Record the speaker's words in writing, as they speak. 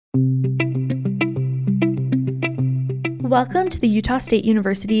Welcome to the Utah State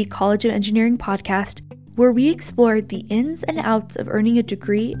University College of Engineering podcast, where we explore the ins and outs of earning a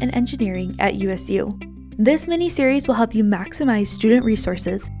degree in engineering at USU. This mini-series will help you maximize student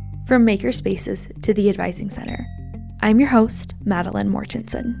resources from makerspaces to the Advising Center. I'm your host, Madeline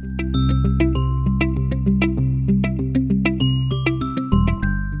Mortensen.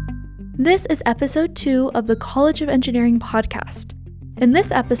 This is episode 2 of the College of Engineering podcast. In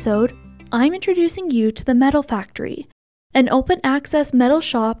this episode, I'm introducing you to the Metal Factory, an open-access metal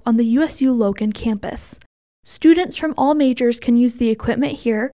shop on the USU Logan campus. Students from all majors can use the equipment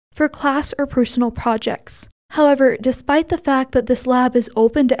here for class or personal projects. However, despite the fact that this lab is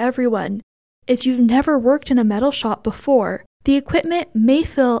open to everyone, if you've never worked in a metal shop before, the equipment may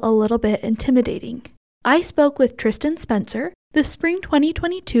feel a little bit intimidating. I spoke with Tristan Spencer, the Spring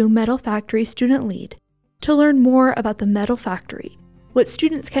 2022 Metal Factory student lead, to learn more about the Metal Factory, what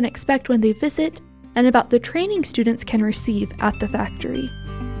students can expect when they visit, and about the training students can receive at the factory.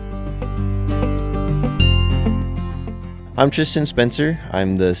 I'm Tristan Spencer.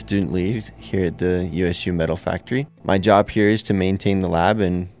 I'm the student lead here at the USU Metal Factory. My job here is to maintain the lab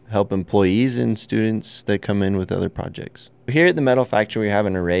and help employees and students that come in with other projects. Here at the Metal Factory, we have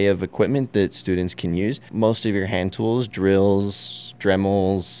an array of equipment that students can use. Most of your hand tools, drills,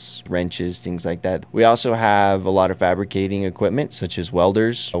 Dremels, wrenches, things like that. We also have a lot of fabricating equipment, such as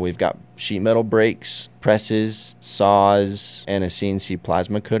welders. We've got sheet metal brakes, presses, saws, and a CNC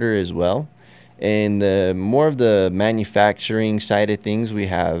plasma cutter as well. And the more of the manufacturing side of things, we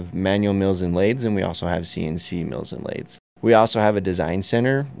have manual mills and lathes, and we also have CNC mills and lathes. We also have a design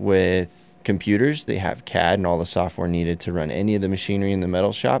center with computers. They have CAD and all the software needed to run any of the machinery in the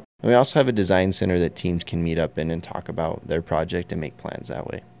metal shop. And we also have a design center that teams can meet up in and talk about their project and make plans that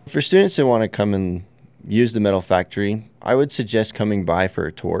way. For students that want to come and use the Metal Factory, I would suggest coming by for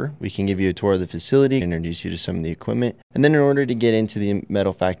a tour. We can give you a tour of the facility, introduce you to some of the equipment. And then in order to get into the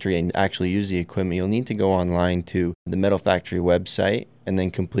Metal Factory and actually use the equipment, you'll need to go online to the Metal Factory website and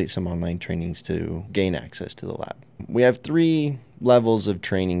then complete some online trainings to gain access to the lab. We have 3 levels of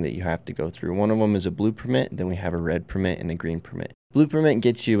training that you have to go through. One of them is a blue permit, then we have a red permit and a green permit. Blue permit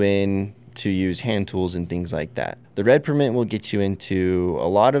gets you in to use hand tools and things like that. The red permit will get you into a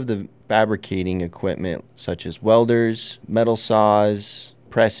lot of the fabricating equipment such as welders, metal saws,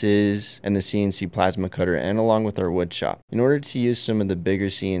 presses, and the CNC plasma cutter, and along with our wood shop. In order to use some of the bigger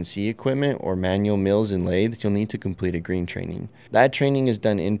CNC equipment or manual mills and lathes, you'll need to complete a green training. That training is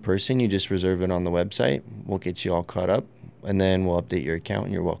done in person. You just reserve it on the website. We'll get you all caught up, and then we'll update your account,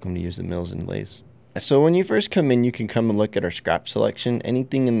 and you're welcome to use the mills and lathes. So when you first come in, you can come and look at our scrap selection.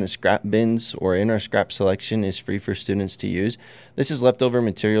 Anything in the scrap bins or in our scrap selection is free for students to use. This is leftover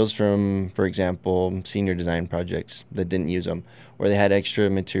materials from, for example, senior design projects that didn't use them, or they had extra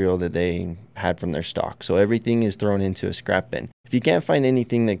material that they had from their stock. So everything is thrown into a scrap bin. If you can't find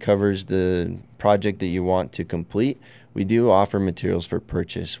anything that covers the project that you want to complete, we do offer materials for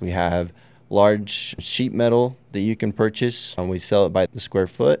purchase. We have large sheet metal that you can purchase. We sell it by the square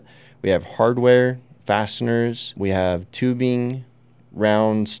foot. We have hardware, fasteners, we have tubing,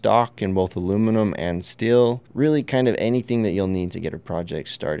 round stock in both aluminum and steel. Really kind of anything that you'll need to get a project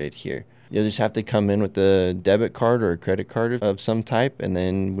started here. You'll just have to come in with a debit card or a credit card of some type, and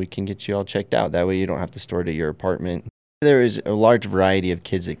then we can get you all checked out. That way you don't have to store it at your apartment. There is a large variety of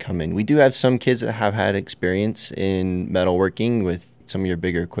kids that come in. We do have some kids that have had experience in metalworking with some of your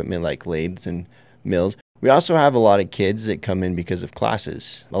bigger equipment like lathes and mills. We also have a lot of kids that come in because of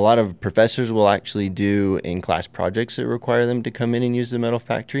classes. A lot of professors will actually do in-class projects that require them to come in and use the Metal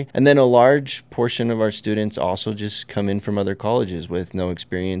Factory. And then a large portion of our students also just come in from other colleges with no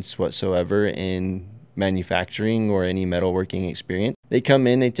experience whatsoever in manufacturing or any metalworking experience. They come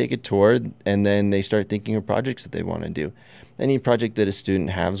in, they take a tour, and then they start thinking of projects that they want to do. Any project that a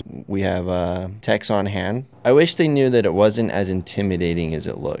student has, we have techs on hand. I wish they knew that it wasn't as intimidating as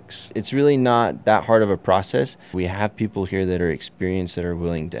it looks. It's really not that hard of a process. We have people here that are experienced that are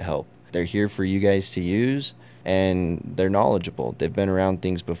willing to help. They're here for you guys to use, and they're knowledgeable. They've been around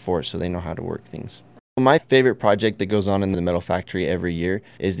things before, so they know how to work things. My favorite project that goes on in the Metal Factory every year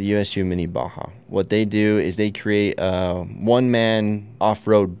is the USU Mini Baja. What they do is they create a one-man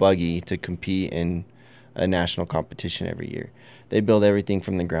off-road buggy to compete in a national competition every year. They build everything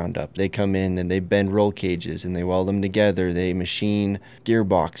from the ground up. They come in and they bend roll cages and they weld them together. They machine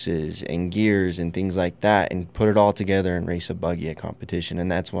gearboxes and gears and things like that and put it all together and race a buggy at competition.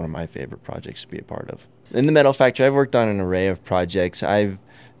 And that's one of my favorite projects to be a part of. In the Metal Factory, I've worked on an array of projects. I've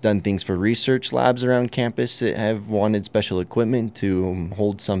done things for research labs around campus that have wanted special equipment to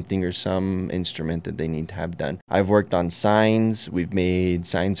hold something or some instrument that they need to have done. I've worked on signs. We've made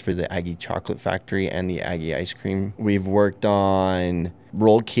signs for the Aggie Chocolate Factory and the Aggie Ice Cream. We've worked on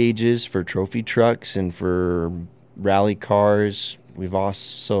roll cages for trophy trucks and for rally cars. We've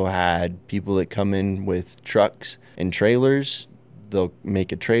also had people that come in with trucks and trailers. They'll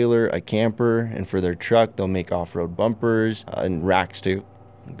make a trailer, a camper, and for their truck, they'll make off-road bumpers and racks to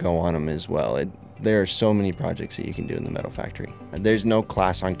go on them as well. There are so many projects that you can do in the metal factory. There's no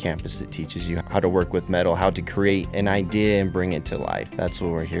class on campus that teaches you how to work with metal, how to create an idea and bring it to life. That's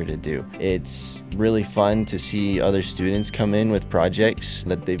what we're here to do. It's really fun to see other students come in with projects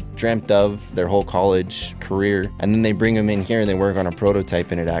that they've dreamt of their whole college career, and then they bring them in here and they work on a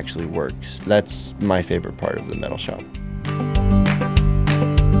prototype and it actually works. That's my favorite part of the metal shop.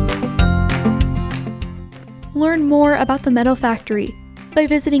 Learn more about the Metal Factory by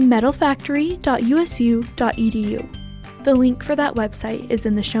visiting metalfactory.usu.edu. The link for that website is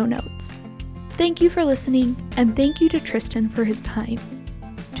in the show notes. Thank you for listening, and thank you to Tristan for his time.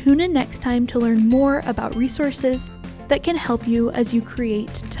 Tune in next time to learn more about resources that can help you as you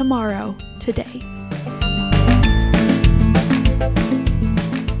create tomorrow today.